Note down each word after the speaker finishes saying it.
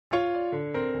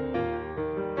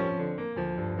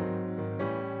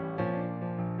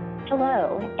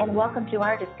Hello, and welcome to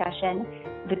our discussion,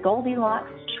 The Goldilocks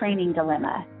Training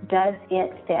Dilemma. Does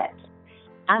it fit?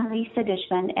 I'm Lisa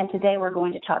Dishman, and today we're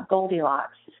going to talk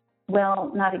Goldilocks.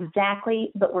 Well, not exactly,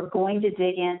 but we're going to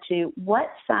dig into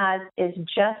what size is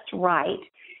just right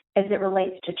as it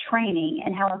relates to training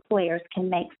and how employers can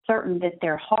make certain that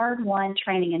their hard-won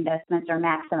training investments are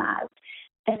maximized,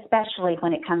 especially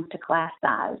when it comes to class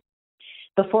size.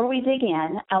 Before we dig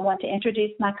in, I want to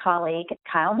introduce my colleague,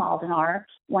 Kyle Maldenar,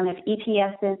 one of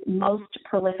EPS's most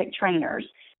prolific trainers,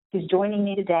 who's joining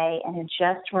me today and has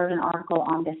just wrote an article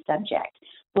on this subject.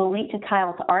 We'll link to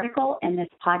Kyle's article and this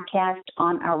podcast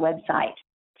on our website.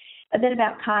 A bit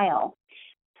about Kyle.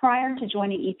 Prior to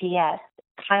joining EPS,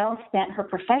 Kyle spent her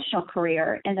professional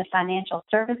career in the financial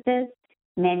services,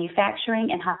 manufacturing,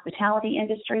 and hospitality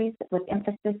industries with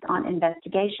emphasis on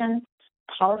investigations,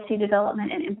 policy development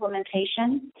and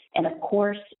implementation, and of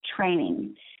course,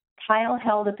 training. Kyle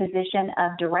held a position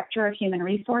of Director of Human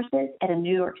Resources at a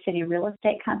New York City real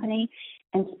estate company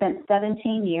and spent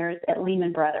 17 years at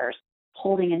Lehman Brothers,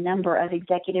 holding a number of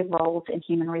executive roles in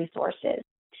human resources.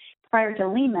 Prior to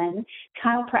Lehman,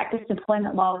 Kyle practiced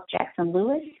employment law with Jackson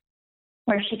Lewis,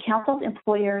 where she counseled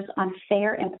employers on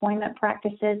fair employment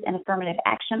practices and affirmative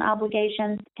action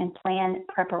obligations and plan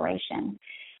preparation.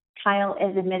 Kyle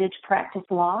is admitted to practice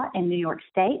law in New York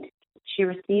State. She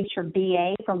received her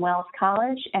BA from Wells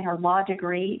College and her law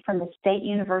degree from the State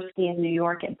University of New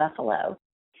York at Buffalo.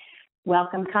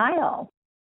 Welcome, Kyle.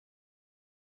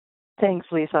 Thanks,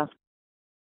 Lisa.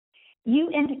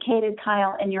 You indicated,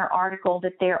 Kyle, in your article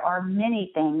that there are many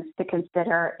things to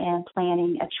consider in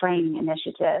planning a training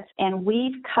initiative, and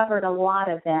we've covered a lot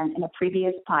of them in a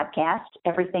previous podcast,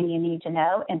 Everything You Need to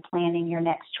Know in Planning Your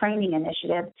Next Training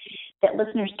Initiative, that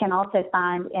listeners can also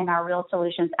find in our Real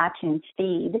Solutions iTunes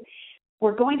feed.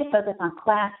 We're going to focus on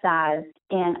class size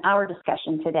in our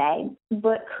discussion today,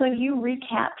 but could you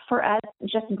recap for us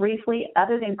just briefly,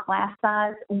 other than class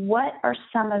size, what are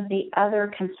some of the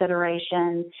other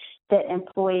considerations that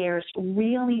employers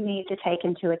really need to take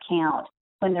into account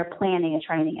when they're planning a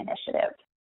training initiative?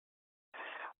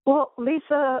 Well,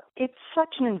 Lisa, it's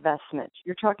such an investment.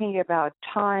 You're talking about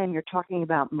time, you're talking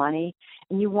about money,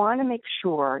 and you want to make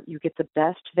sure you get the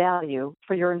best value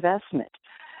for your investment.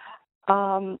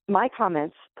 My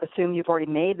comments assume you've already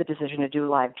made the decision to do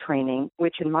live training,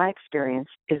 which in my experience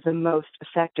is the most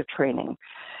effective training.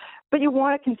 But you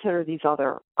want to consider these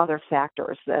other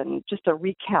factors. And just to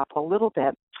recap a little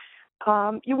bit,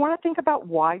 you want to think about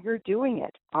why you're doing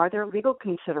it. Are there legal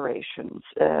considerations?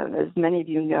 As many of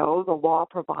you know, the law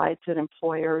provides that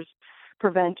employers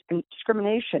prevent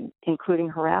discrimination, including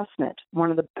harassment. One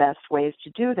of the best ways to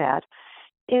do that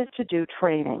is to do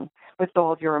training with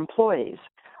all of your employees.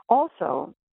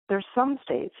 Also, there's some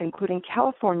states, including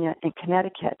California and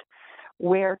Connecticut,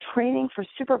 where training for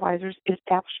supervisors is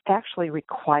actually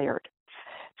required.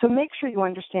 So make sure you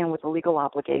understand what the legal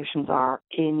obligations are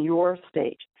in your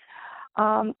state.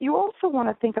 You also want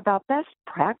to think about best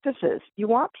practices. You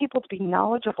want people to be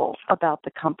knowledgeable about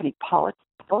the company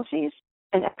policies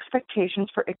and expectations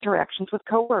for interactions with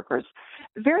coworkers,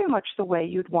 very much the way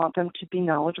you'd want them to be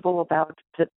knowledgeable about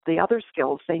the other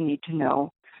skills they need to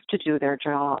know to do their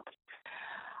job.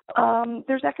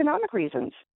 There's economic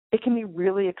reasons. It can be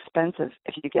really expensive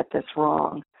if you get this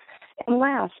wrong. And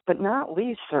last but not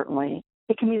least, certainly,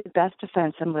 it can be the best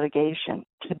defense in litigation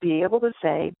to be able to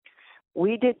say,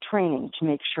 we did training to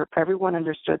make sure everyone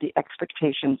understood the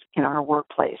expectations in our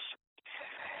workplace.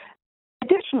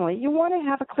 Additionally, you want to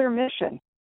have a clear mission.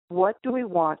 What do we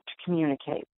want to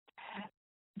communicate?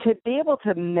 To be able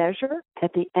to measure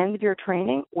at the end of your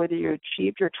training whether you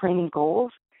achieved your training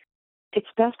goals, it's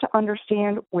best to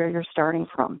understand where you're starting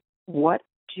from. What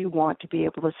do you want to be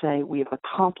able to say we have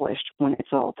accomplished when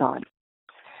it's all done?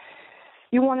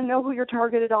 You want to know who your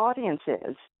targeted audience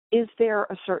is. Is there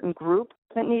a certain group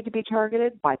that need to be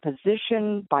targeted by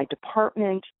position, by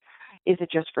department? Is it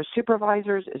just for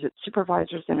supervisors? Is it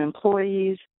supervisors and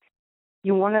employees?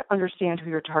 You want to understand who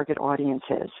your target audience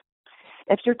is.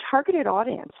 If your targeted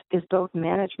audience is both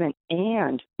management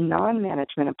and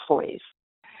non-management employees,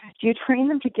 do you train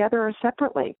them together or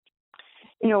separately?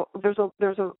 You know, there's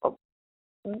a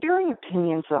varying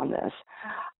opinions on this.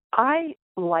 I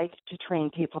like to train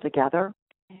people together,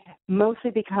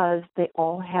 mostly because they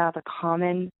all have a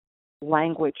common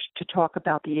language to talk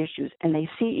about the issues, and they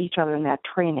see each other in that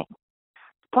training.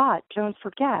 But don't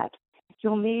forget,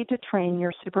 you'll need to train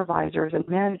your supervisors and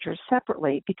managers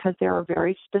separately because there are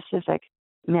very specific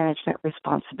management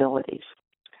responsibilities.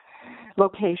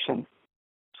 Location.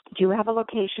 Do you have a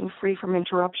location free from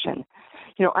interruption?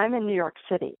 You know, I'm in New York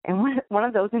City, and one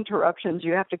of those interruptions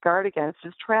you have to guard against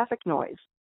is traffic noise.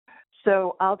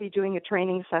 So I'll be doing a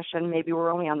training session. Maybe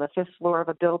we're only on the 5th floor of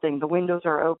a building. The windows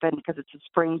are open because it's a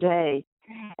spring day.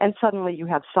 And suddenly you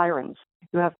have sirens.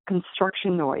 You have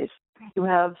construction noise. You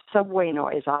have subway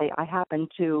noise. I happen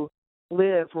to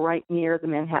live right near the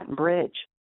Manhattan Bridge.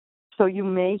 So you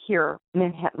may hear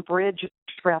Manhattan Bridge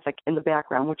traffic in the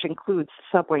background, which includes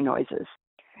subway noises.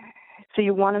 So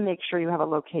you want to make sure you have a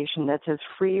location that's as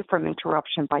free from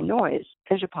interruption by noise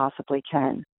as you possibly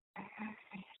can.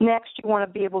 Next, you want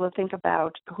to be able to think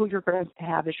about who you're going to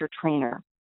have as your trainer.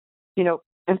 You know,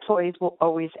 employees will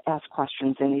always ask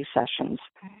questions in these sessions.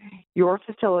 Your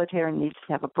facilitator needs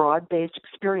to have a broad-based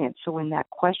experience, so when that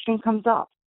question comes up,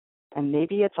 and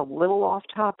maybe it's a little off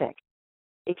topic,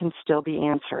 it can still be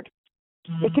answered.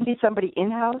 It can be somebody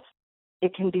in-house.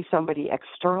 It can be somebody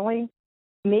externally.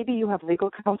 Maybe you have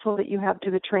legal counsel that you have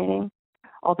to the training,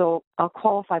 although I'll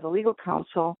qualify the legal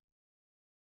counsel.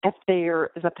 If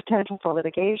there is a potential for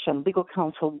litigation, legal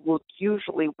counsel will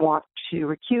usually want to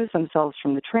recuse themselves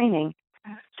from the training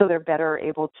so they're better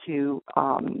able to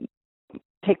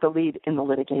take the lead in the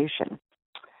litigation.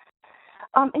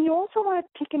 And you also want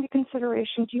to take into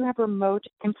consideration, do you have remote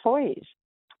employees?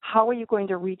 How are you going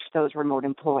to reach those remote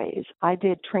employees? I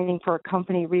did training for a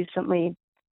company recently,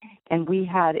 and we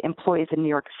had employees in New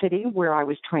York City where I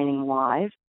was training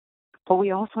live, but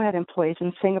we also had employees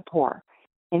in Singapore,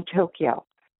 in Tokyo.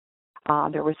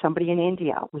 There was somebody in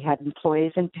India. We had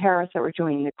employees in Paris that were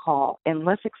doing the call. And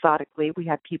less exotically, we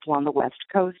had people on the West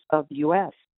Coast of the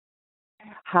U.S.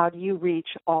 How do you reach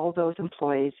all those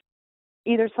employees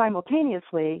either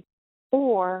simultaneously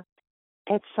or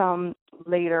at some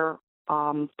later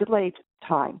delayed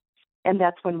time? And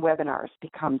that's when webinars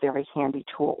become a very handy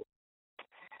tool.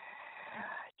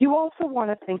 You also want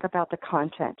to think about the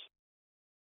content.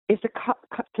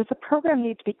 Does the program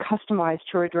need to be customized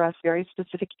to address very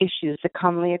specific issues that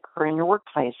commonly occur in your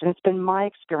workplace? And it's been my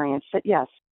experience that, yes,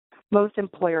 most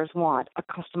employers want a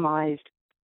customized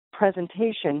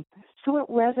presentation so it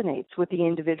resonates with the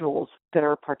individuals that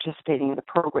are participating in the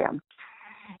program.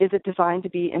 Is it designed to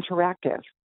be interactive?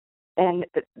 And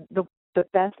the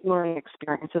best learning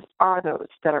experiences are those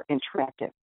that are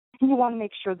interactive. And you want to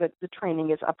make sure that the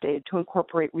training is updated to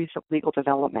incorporate recent legal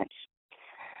developments.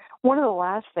 One of the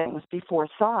last things before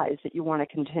size that you want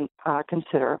to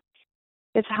consider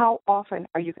is how often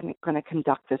are you going to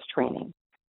conduct this training?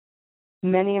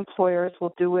 Many employers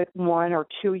will do it 1 or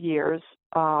 2 years,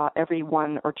 every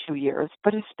 1 or 2 years,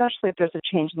 but especially if there's a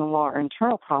change in the law or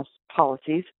internal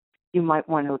policies, you might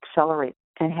want to accelerate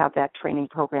and have that training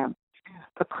program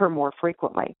occur more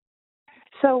frequently.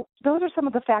 So those are some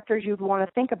of the factors you'd want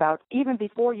to think about even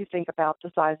before you think about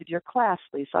the size of your class,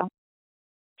 Lisa.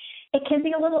 It can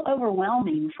be a little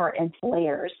overwhelming for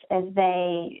employers as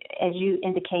you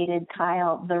indicated,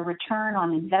 Kyle, the return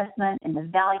on investment and the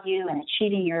value and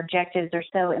achieving your objectives are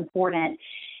so important,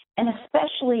 and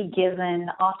especially given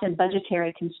often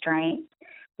budgetary constraints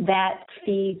that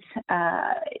feeds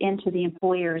into the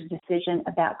employer's decision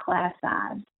about class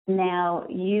size. Now,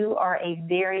 you are a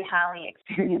very highly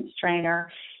experienced trainer.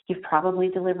 You've probably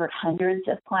delivered hundreds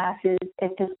of classes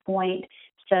at this point.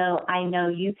 So I know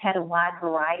you've had a wide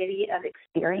variety of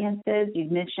experiences.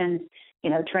 You've mentioned,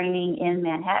 training in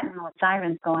Manhattan with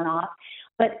sirens going off.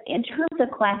 But in terms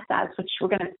of class size, which we're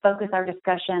going to focus our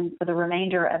discussion for the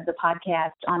remainder of the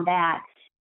podcast on that,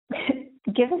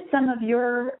 give us some of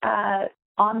your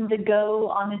on-the-go,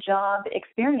 on-the-job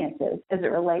experiences as it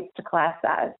relates to class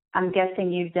size. I'm guessing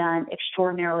you've done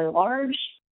extraordinarily large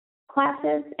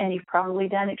classes, and you've probably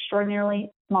done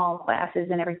extraordinarily small classes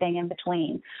and everything in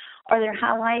between. Are there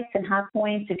highlights and high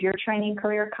points of your training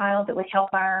career, Kyle, that would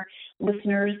help our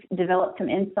listeners develop some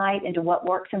insight into what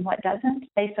works and what doesn't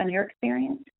based on your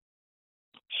experience?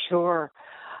 Sure.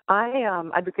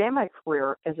 I began my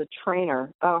career as a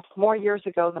trainer more years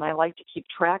ago than I like to keep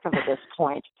track of at this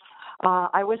point.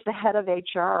 I was the head of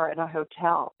HR in a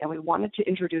hotel, and we wanted to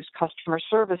introduce customer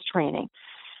service training.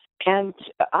 And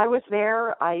I was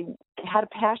there. I had a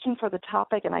passion for the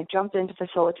topic, and I jumped in to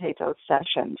facilitate those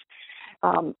sessions.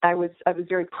 I was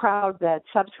very proud that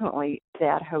subsequently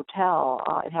that hotel,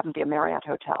 it happened to be a Marriott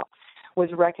hotel, was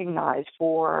recognized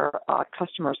for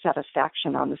customer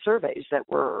satisfaction on the surveys that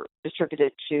were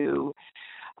distributed to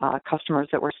customers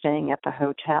that were staying at the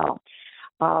hotel.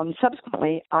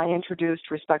 Subsequently, I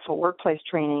introduced respectful workplace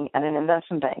training at an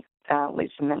investment bank.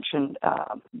 Lisa mentioned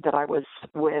that I was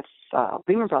with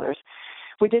Lehman Brothers.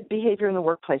 We did behavior in the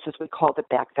workplace, as we called it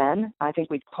back then. I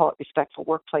think we'd call it respectful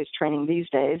workplace training these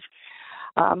days.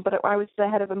 But I was the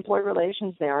head of employee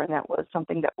relations there, and that was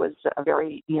something that was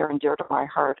very near and dear to my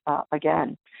heart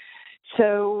again.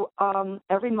 So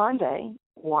every Monday,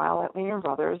 while at Lehman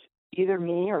Brothers, either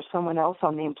me or someone else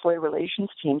on the employee relations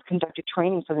team conducted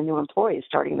training for the new employees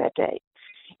starting that day.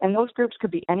 And those groups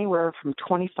could be anywhere from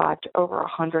 25 to over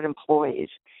 100 employees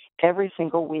every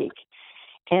single week.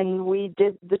 And we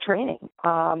did the training.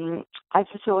 I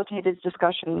facilitated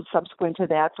discussions subsequent to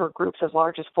that for groups as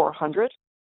large as 400,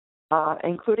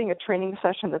 including a training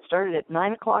session that started at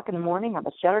 9 o'clock in the morning on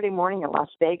a Saturday morning in Las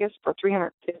Vegas for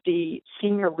 350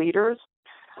 senior leaders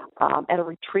at a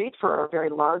retreat for a very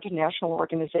large national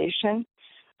organization.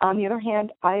 On the other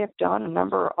hand, I have done a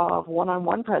number of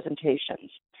one-on-one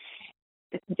presentations.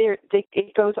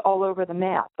 It goes all over the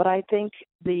map, but I think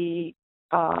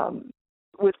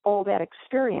with all that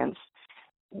experience,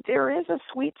 there is a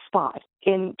sweet spot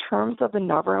in terms of the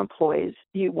number of employees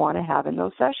you want to have in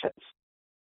those sessions.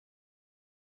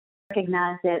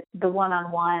 Recognize that the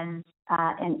one-on-ones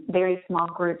and very small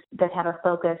groups that have a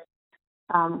focus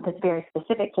that's very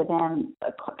specific to them,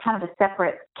 kind of a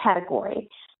separate category.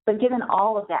 But given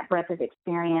all of that breadth of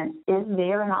experience, is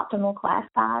there an optimal class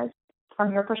size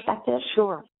from your perspective?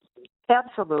 Sure,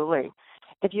 absolutely.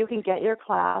 If you can get your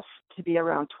class to be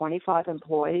around 25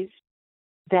 employees,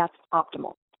 that's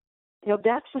optimal.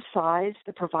 That's the size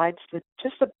that provides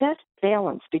just the best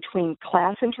balance between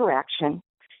class interaction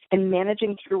and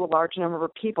managing through a large number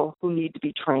of people who need to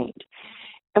be trained.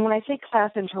 And when I say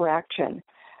class interaction,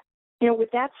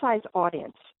 with that size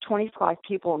audience, 25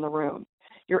 people in the room,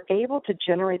 you're able to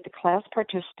generate the class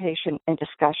participation and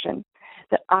discussion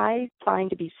that I find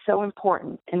to be so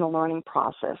important in the learning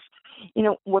process.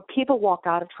 What people walk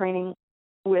out of training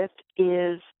with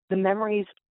is the memories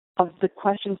of the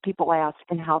questions people asked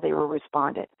and how they were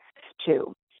responded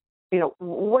to.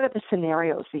 What are the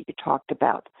scenarios that you talked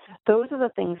about? Those are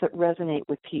the things that resonate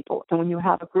with people. And when you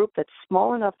have a group that's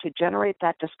small enough to generate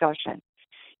that discussion,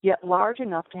 yet large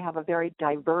enough to have a very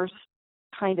diverse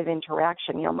kind of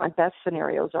interaction. My best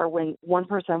scenarios are when one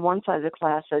person on one side of the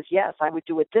class says, yes, I would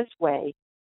do it this way,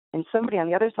 and somebody on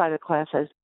the other side of the class says,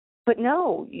 but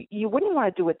no, you wouldn't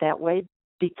want to do it that way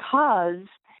because,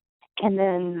 and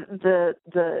then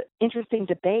the interesting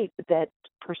debate that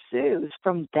pursues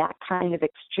from that kind of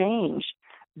exchange,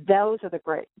 those are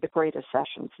the greatest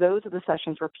sessions. Those are the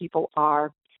sessions where people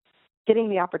are getting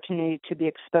the opportunity to be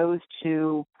exposed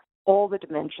to all the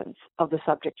dimensions of the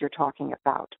subject you're talking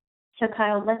about. So,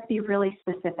 Kyle, let's be really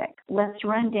specific. Let's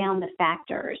run down the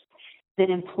factors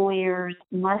that employers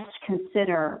must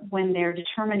consider when they're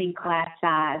determining class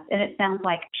size. And it sounds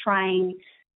like trying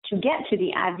to get to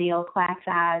the ideal class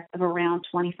size of around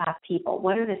 25 people.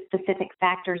 What are the specific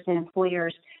factors that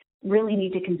employers really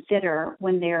need to consider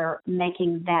when they're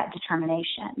making that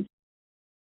determination?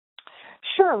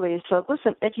 Sure, Lisa.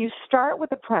 Listen, if you start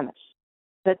with the premise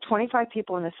that 25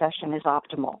 people in a session is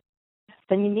optimal,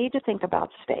 then you need to think about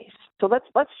space. So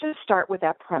let's just start with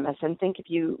that premise and think if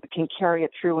you can carry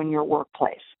it through in your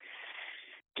workplace.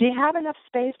 Do you have enough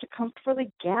space to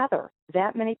comfortably gather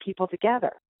that many people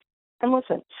together? And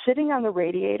listen, sitting on the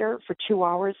radiator for 2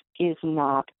 hours is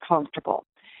not comfortable.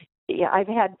 Yeah,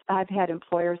 I've had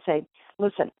employers say,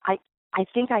 listen, I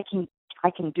think I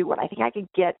can do it. I think I can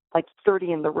get like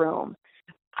 30 in the room.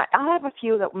 I have a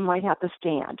few that might have to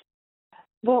stand.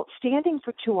 Well, standing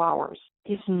for 2 hours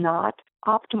is not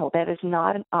optimal. That is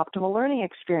not an optimal learning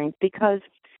experience because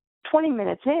 20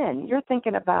 minutes in, you're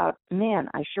thinking about, man,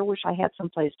 I sure wish I had some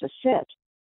place to sit.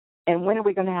 And when are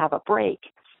we going to have a break?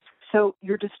 So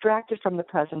you're distracted from the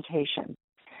presentation.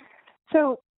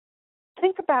 So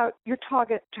think about your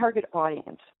target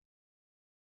audience.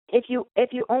 If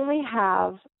you only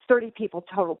have 30 people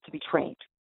total to be trained,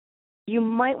 you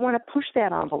might want to push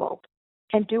that envelope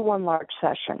and do one large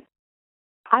session.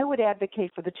 I would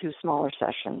advocate for the 2 smaller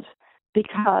sessions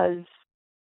because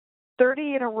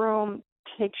 30 in a room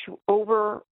takes you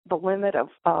over the limit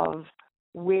of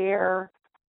where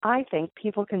I think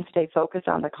people can stay focused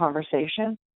on the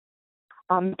conversation,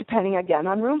 depending, again,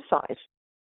 on room size.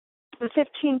 The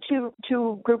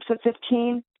 2 groups of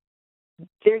 15,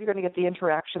 they're going to get the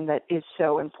interaction that is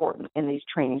so important in these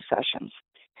training sessions.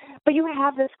 But you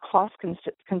have this cost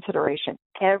consideration.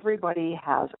 Everybody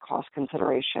has a cost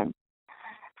consideration.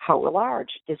 How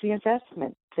large is the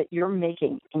investment that you're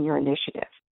making in your initiative?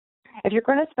 If you're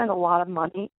going to spend a lot of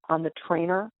money on the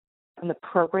trainer and the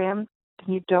program,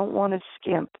 then you don't want to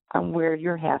skimp on where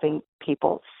you're having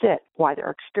people sit while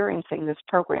they're experiencing this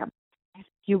program.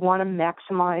 You want to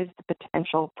maximize the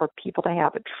potential for people to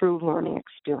have a true learning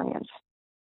experience.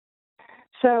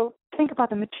 So think about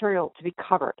the material to be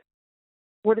covered.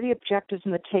 What are the objectives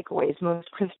and the takeaways most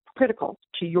critical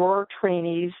to your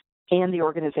trainees and the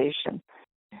organization?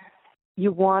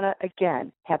 You want to,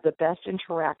 again, have the best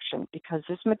interaction because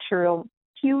this material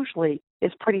usually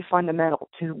is pretty fundamental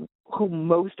to who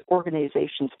most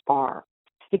organizations are.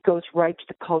 It goes right to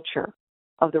the culture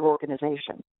of their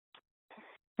organization.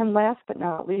 And last but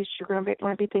not least, you're going to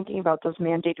want to be thinking about those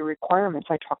mandated requirements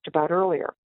I talked about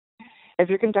earlier. If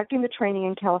you're conducting the training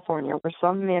in California, where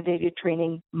some mandated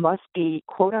training must be,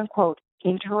 quote unquote,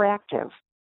 interactive,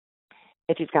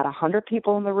 if you've got 100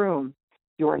 people in the room,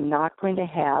 you are not going to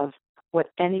have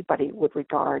what anybody would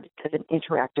regard as an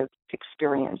interactive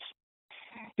experience.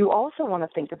 You also want to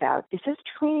think about, is this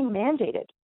training mandated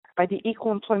by the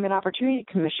Equal Employment Opportunity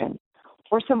Commission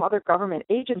or some other government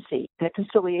agency in a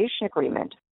conciliation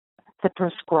agreement that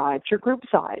prescribes your group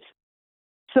size?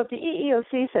 So if the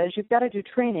EEOC says you've got to do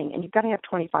training and you've got to have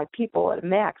 25 people at a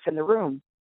max in the room,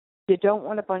 you don't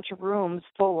want a bunch of rooms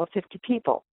full of 50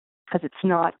 people because it's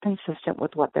not consistent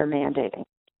with what they're mandating.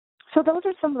 So those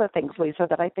are some of the things, Lisa,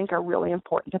 that I think are really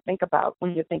important to think about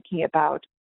when you're thinking about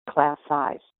class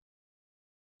size.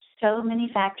 So many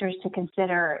factors to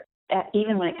consider,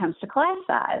 even when it comes to class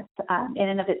size in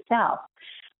and of itself.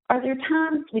 Are there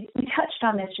times, we touched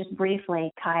on this just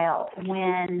briefly, Kyle,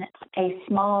 when a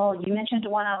small, you mentioned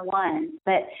one-on-ones,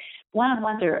 but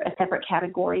one-on-ones are a separate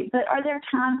category, but are there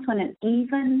times when an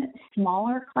even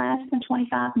smaller class than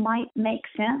 25 might make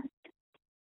sense?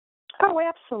 Oh,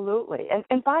 absolutely.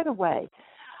 And by the way,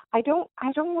 I don't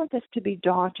want this to be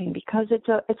daunting because it's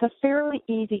a fairly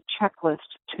easy checklist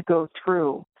to go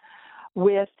through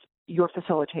with your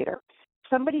facilitator.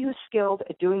 Somebody who's skilled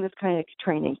at doing this kind of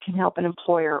training can help an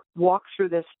employer walk through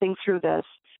this, think through this,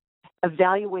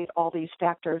 evaluate all these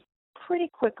factors pretty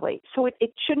quickly. So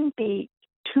it shouldn't be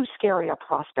too scary a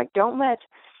prospect. Don't let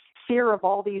fear of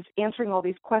answering all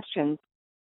these questions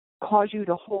cause you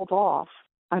to hold off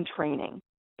on training,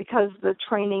 because the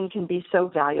training can be so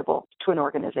valuable to an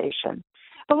organization.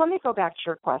 But let me go back to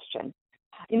your question.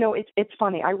 You know, it's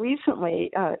funny. I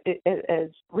recently, as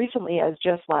recently as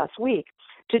just last week,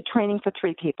 did training for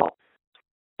 3 people.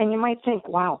 And you might think,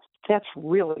 wow, that's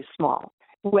really small.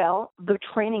 Well, the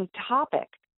training topic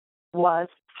was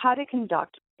how to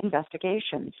conduct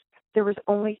investigations. There was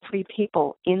only 3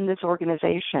 people in this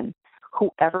organization who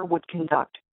ever would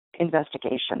conduct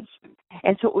investigations.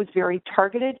 And so it was very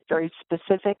targeted, very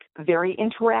specific, very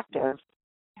interactive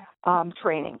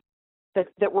training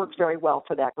that worked very well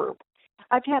for that group.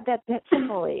 I've had that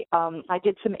similarly. I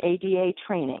did some ADA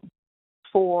training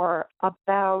for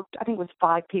about, I think it was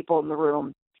 5 people in the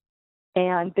room,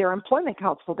 and their employment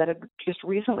counsel that had just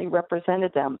recently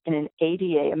represented them in an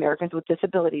ADA, Americans with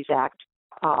Disabilities Act,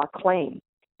 claim.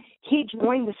 He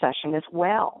joined the session as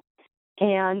well.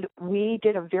 And we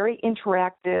did a very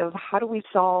interactive, how do we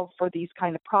solve for these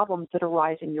kind of problems that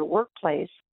arise in your workplace?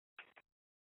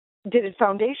 Did it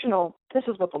foundational, this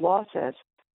is what the law says.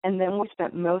 And then we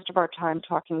spent most of our time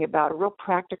talking about a real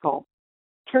practical,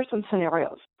 here's some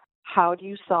scenarios. How do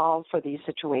you solve for these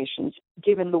situations,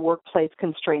 given the workplace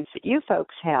constraints that you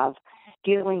folks have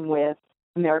dealing with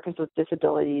Americans with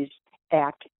Disabilities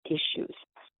Act issues?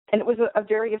 And it was a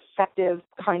very effective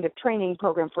kind of training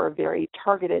program for a very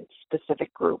targeted,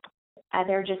 specific group.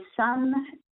 There are just some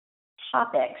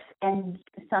topics and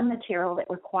some material that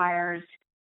requires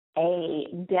a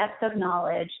depth of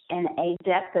knowledge and a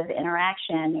depth of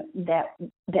interaction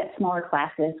that smaller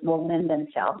classes will lend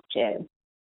themselves to.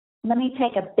 Let me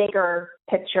take a bigger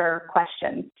picture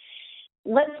question.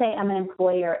 Let's say I'm an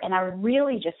employer and I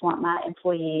really just want my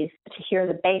employees to hear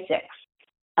the basics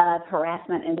of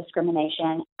harassment and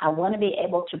discrimination. I want to be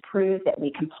able to prove that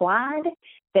we complied,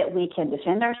 that we can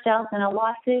defend ourselves in a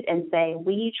lawsuit and say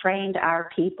we trained our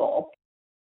people.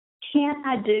 Can't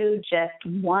I do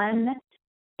just one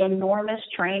enormous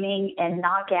training and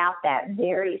knock out that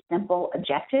very simple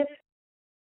objective?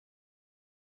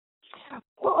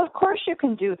 Well, of course you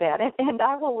can do that, and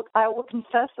I will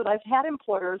confess that I've had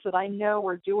employers that I know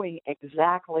are doing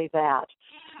exactly that.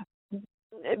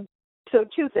 So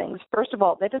 2 things. First of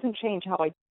all, that doesn't change how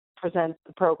I present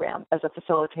the program as a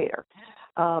facilitator.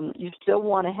 You still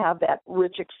want to have that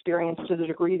rich experience to the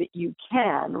degree that you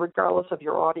can, regardless of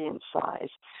your audience size.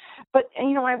 But,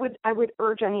 you know, I would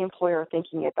urge any employer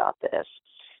thinking about this.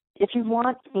 If you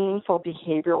want meaningful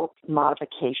behavioral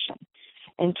modification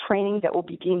and training that will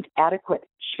be deemed adequate,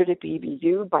 should it be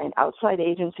reviewed by an outside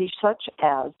agency such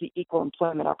as the Equal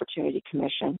Employment Opportunity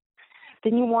Commission,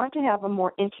 then you want to have a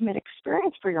more intimate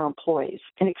experience for your employees,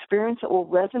 an experience that will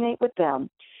resonate with them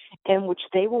and which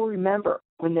they will remember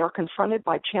when they're confronted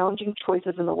by challenging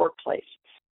choices in the workplace,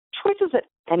 choices that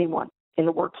anyone in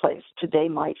the workplace today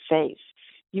might face.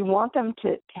 You want them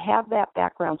to have that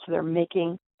background so they're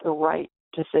making the right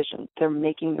decision. They're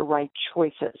making the right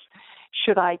choices.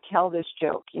 Should I tell this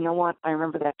joke? You know what? I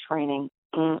remember that training.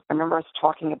 I remember us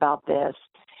talking about this.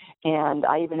 And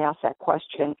I even asked that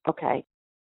question, okay,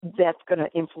 that's going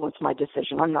to influence my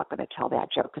decision. I'm not going to tell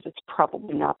that joke because it's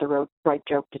probably not the right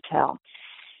joke to tell.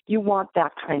 You want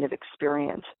that kind of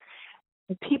experience.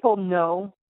 People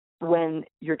know when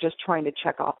you're just trying to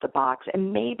check off the box,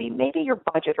 and maybe your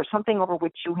budget or something over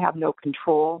which you have no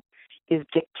control is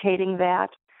dictating that.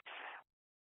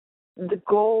 The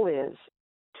goal is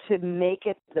to make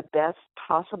it the best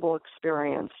possible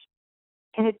experience,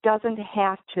 and it doesn't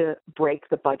have to break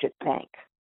the budget bank,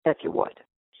 if you would.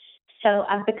 So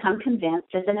I've become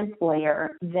convinced as an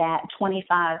employer that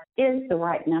 25 is the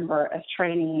right number of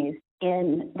trainees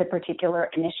in the particular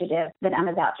initiative that I'm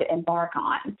about to embark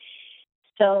on.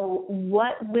 So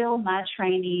what will my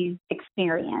trainees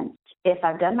experience? If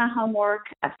I've done my homework,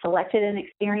 I've selected an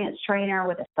experienced trainer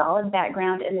with a solid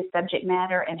background in the subject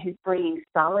matter and who's bringing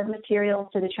solid materials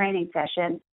to the training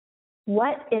session,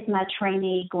 what is my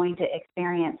trainee going to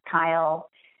experience, Kyle,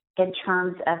 in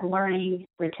terms of learning,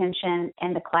 retention,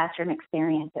 and the classroom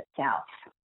experience itself?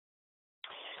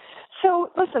 So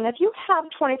listen, if you have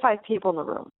 25 people in the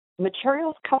room,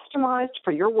 materials customized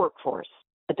for your workforce,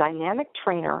 a dynamic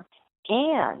trainer,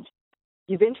 and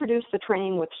you've introduced the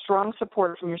training with strong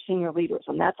support from your senior leaders,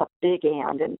 and that's a big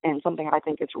and something I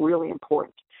think is really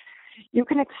important. You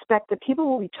can expect that people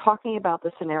will be talking about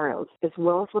the scenarios as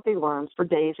well as what they learned for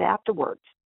days afterwards.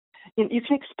 You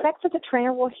can expect that the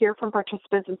trainer will hear from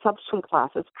participants in subsequent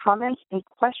classes comments and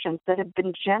questions that have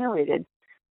been generated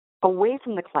away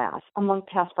from the class among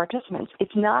past participants.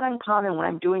 It's not uncommon when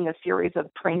I'm doing a series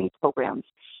of training programs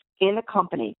in a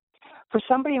company for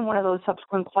somebody in one of those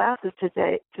subsequent classes to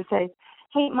say,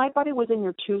 hey, my buddy was in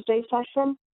your Tuesday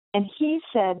session, and he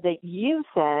said that you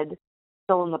said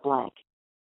fill in the blank.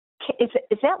 Is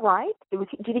that right?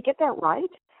 Did he get that right?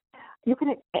 You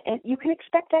can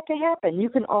expect that to happen. You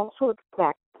can also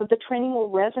expect that the training will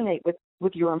resonate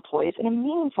with your employees in a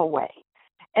meaningful way,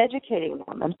 educating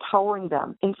them, empowering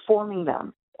them, informing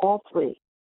them, all three,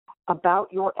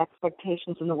 about your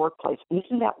expectations in the workplace. And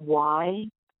isn't that why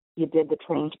you did the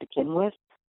training to begin with?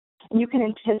 And you can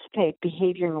anticipate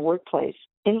behavior in the workplace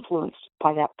influenced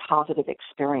by that positive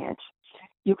experience.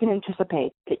 You can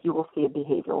anticipate that you will see a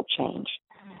behavioral change.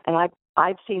 And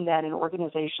I've seen that in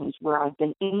organizations where I've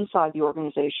been inside the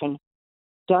organization,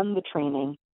 done the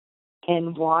training,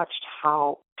 and watched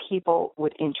how people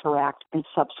would interact in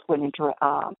subsequent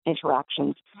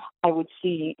interactions. I would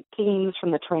see themes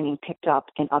from the training picked up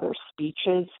in other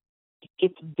speeches.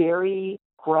 It's very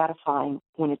gratifying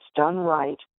when it's done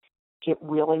right. It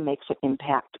really makes an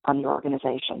impact on the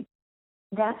organization.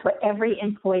 That's what every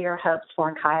employer hopes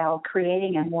for, Kyle,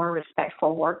 creating a more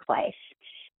respectful workplace.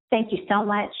 Thank you so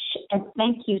much, and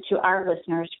thank you to our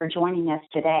listeners for joining us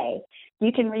today.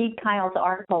 You can read Kyle's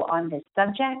article on this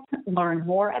subject, learn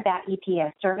more about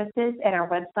EPS services at our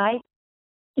website,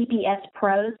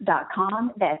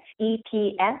 epspros.com. That's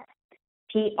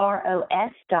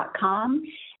epspros.com.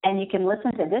 And you can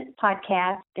listen to this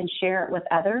podcast and share it with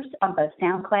others on both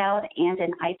SoundCloud and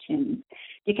in iTunes.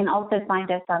 You can also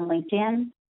find us on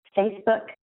LinkedIn, Facebook,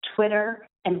 Twitter,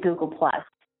 and Google+.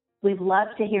 We'd love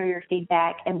to hear your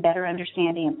feedback and better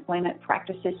understand the employment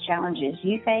practices challenges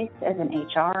you face as an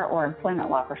HR or employment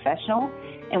law professional,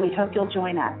 and we hope you'll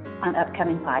join us on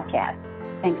upcoming podcasts.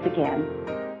 Thanks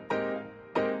again.